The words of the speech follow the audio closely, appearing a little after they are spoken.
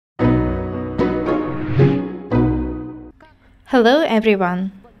Hello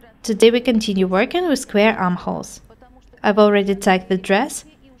everyone! Today we continue working with square armholes. I've already tagged the dress,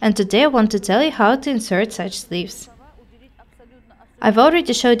 and today I want to tell you how to insert such sleeves. I've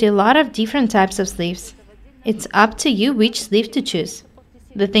already showed you a lot of different types of sleeves. It's up to you which sleeve to choose.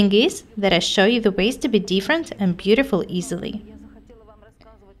 The thing is that I show you the ways to be different and beautiful easily.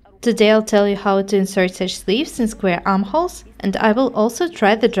 Today I'll tell you how to insert such sleeves in square armholes, and I will also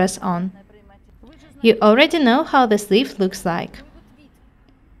try the dress on. You already know how the sleeve looks like.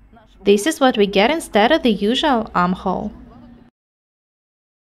 This is what we get instead of the usual armhole.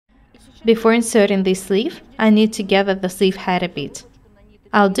 Before inserting this sleeve, I need to gather the sleeve head a bit.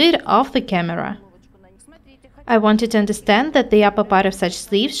 I'll do it off the camera. I want you to understand that the upper part of such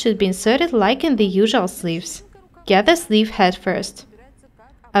sleeves should be inserted like in the usual sleeves. Gather sleeve head first.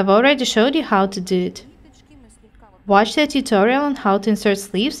 I've already showed you how to do it. Watch the tutorial on how to insert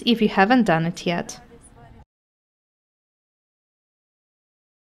sleeves if you haven't done it yet.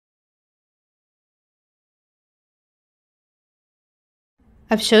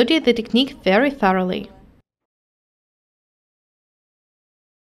 I've showed you the technique very thoroughly.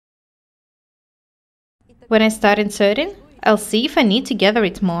 When I start inserting, I'll see if I need to gather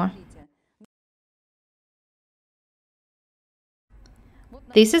it more.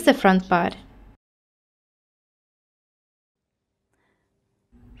 This is the front part.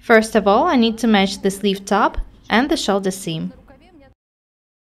 First of all, I need to match the sleeve top and the shoulder seam.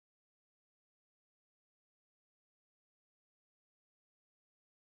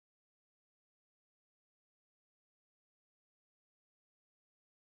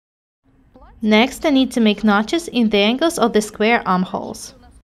 Next, I need to make notches in the angles of the square armholes.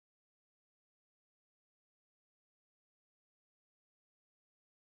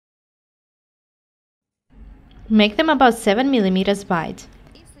 Make them about 7 mm wide.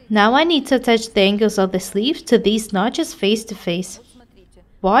 Now I need to attach the angles of the sleeve to these notches face to face.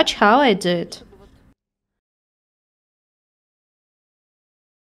 Watch how I do it.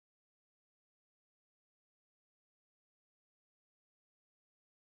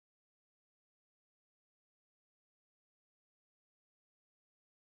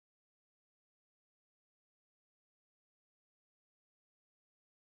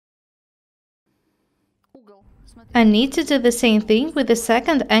 I need to do the same thing with the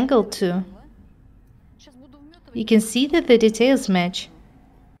second angle too. You can see that the details match.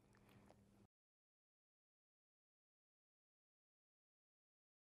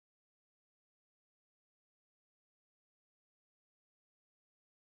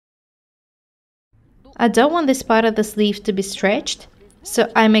 I don't want this part of the sleeve to be stretched,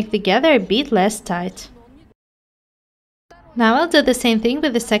 so I make the gather a bit less tight. Now I'll do the same thing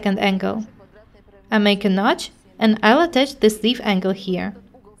with the second angle. I make a notch and I'll attach the sleeve angle here.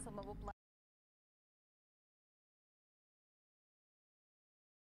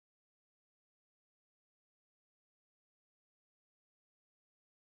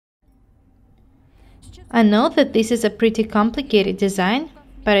 I know that this is a pretty complicated design,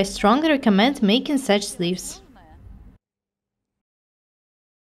 but I strongly recommend making such sleeves.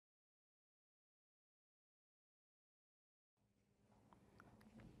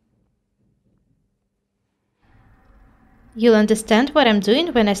 You'll understand what I'm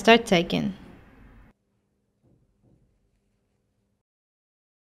doing when I start tagging.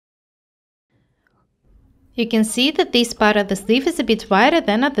 You can see that this part of the sleeve is a bit wider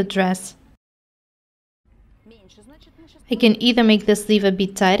than of the dress. I can either make the sleeve a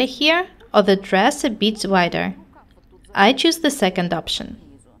bit tighter here or the dress a bit wider. I choose the second option.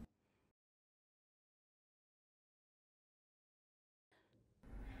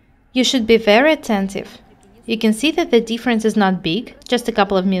 You should be very attentive. You can see that the difference is not big, just a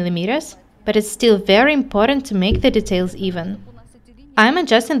couple of millimeters, but it's still very important to make the details even. I'm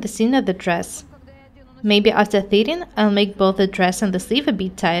adjusting the seam of the dress. Maybe after threading, I'll make both the dress and the sleeve a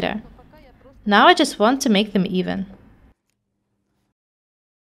bit tighter. Now I just want to make them even.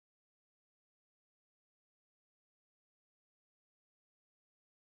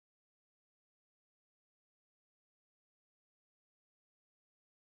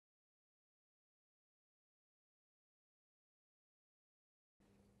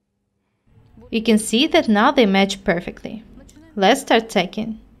 You can see that now they match perfectly. Let's start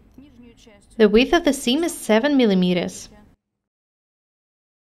tacking. The width of the seam is 7 millimeters.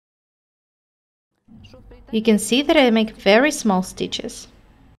 You can see that I make very small stitches.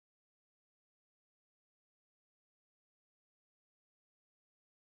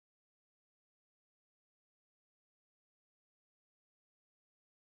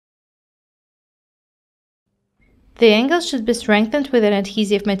 The angles should be strengthened with an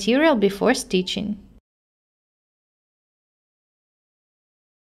adhesive material before stitching.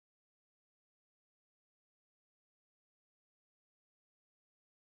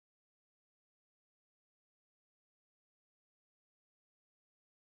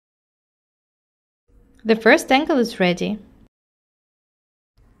 The first angle is ready.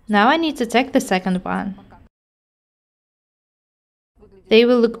 Now I need to tack the second one. They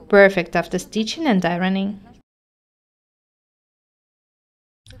will look perfect after stitching and ironing.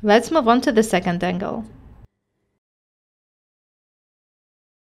 Let's move on to the second angle.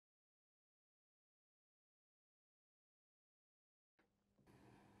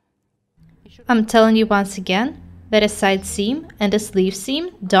 I'm telling you once again that a side seam and a sleeve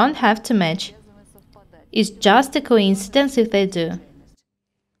seam don't have to match. It's just a coincidence if they do.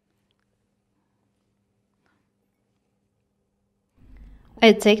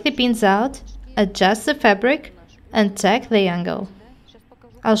 I take the pins out, adjust the fabric, and tack the angle.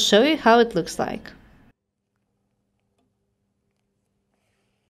 I'll show you how it looks like.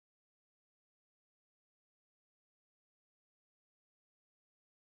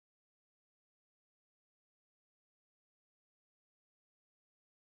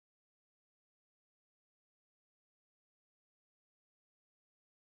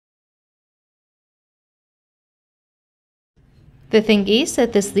 The thing is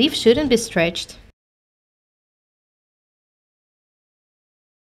that the sleeve shouldn't be stretched.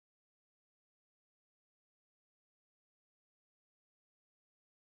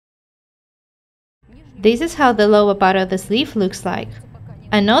 This is how the lower part of the sleeve looks like.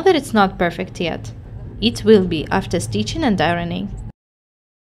 I know that it's not perfect yet. It will be after stitching and ironing.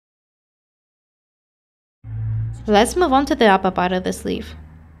 Let's move on to the upper part of the sleeve.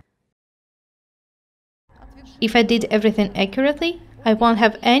 If I did everything accurately, I won't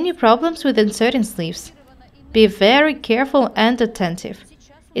have any problems with inserting sleeves. Be very careful and attentive.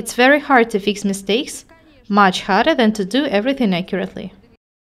 It's very hard to fix mistakes, much harder than to do everything accurately.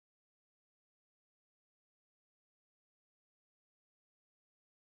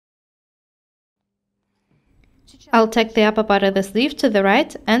 I'll tack the upper part of the sleeve to the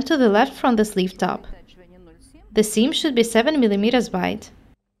right and to the left from the sleeve top. The seam should be 7 mm wide.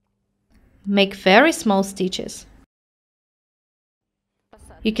 Make very small stitches.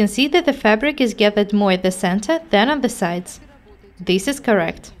 You can see that the fabric is gathered more at the center than on the sides. This is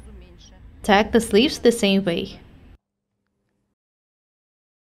correct. Tack the sleeves the same way.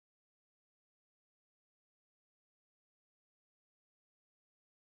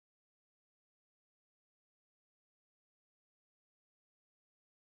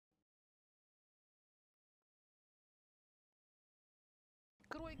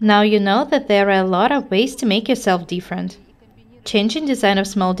 Now you know that there are a lot of ways to make yourself different. Changing design of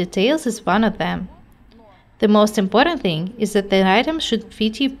small details is one of them. The most important thing is that the item should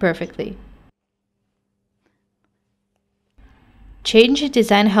fit you perfectly. Change your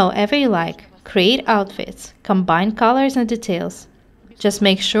design however you like. Create outfits, combine colors and details. Just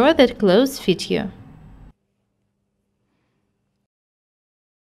make sure that clothes fit you.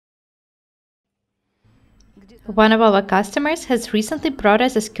 One of our customers has recently brought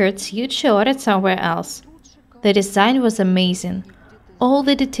us a skirt suit she ordered somewhere else. The design was amazing. All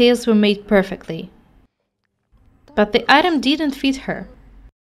the details were made perfectly. But the item didn't fit her.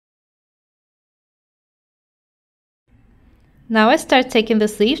 Now I start taking the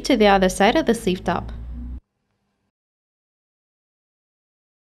sleeve to the other side of the sleeve top.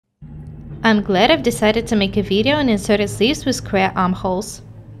 I'm glad I've decided to make a video on inserted sleeves with square armholes.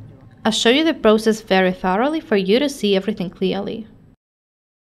 I'll show you the process very thoroughly for you to see everything clearly.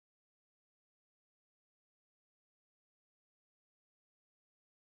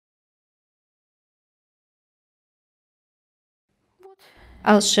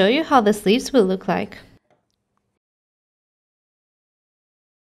 I'll show you how the sleeves will look like.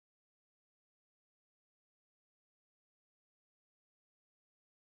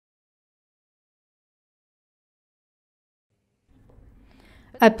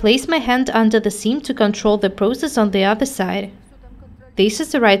 I place my hand under the seam to control the process on the other side. This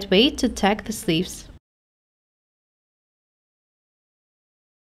is the right way to tack the sleeves.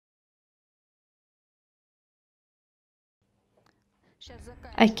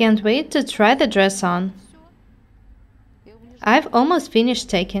 I can't wait to try the dress on. I've almost finished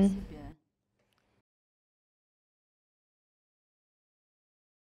tacking.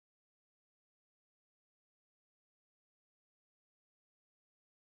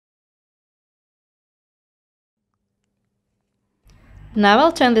 Now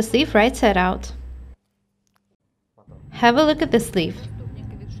I'll turn the sleeve right side out. Have a look at the sleeve.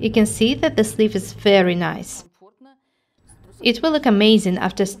 You can see that the sleeve is very nice. It will look amazing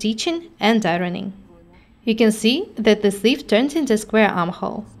after stitching and ironing. You can see that the sleeve turns into a square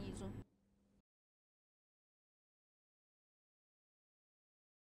armhole.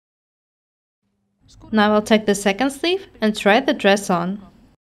 Now I'll tack the second sleeve and try the dress on.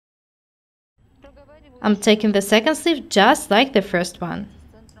 I'm taking the second sleeve just like the first one.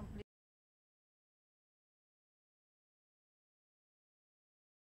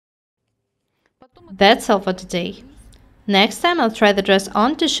 That's all for today. Next time I'll try the dress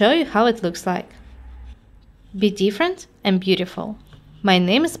on to show you how it looks like. Be different and beautiful. My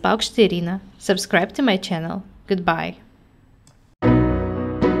name is Paukšte Irina. Subscribe to my channel. Goodbye.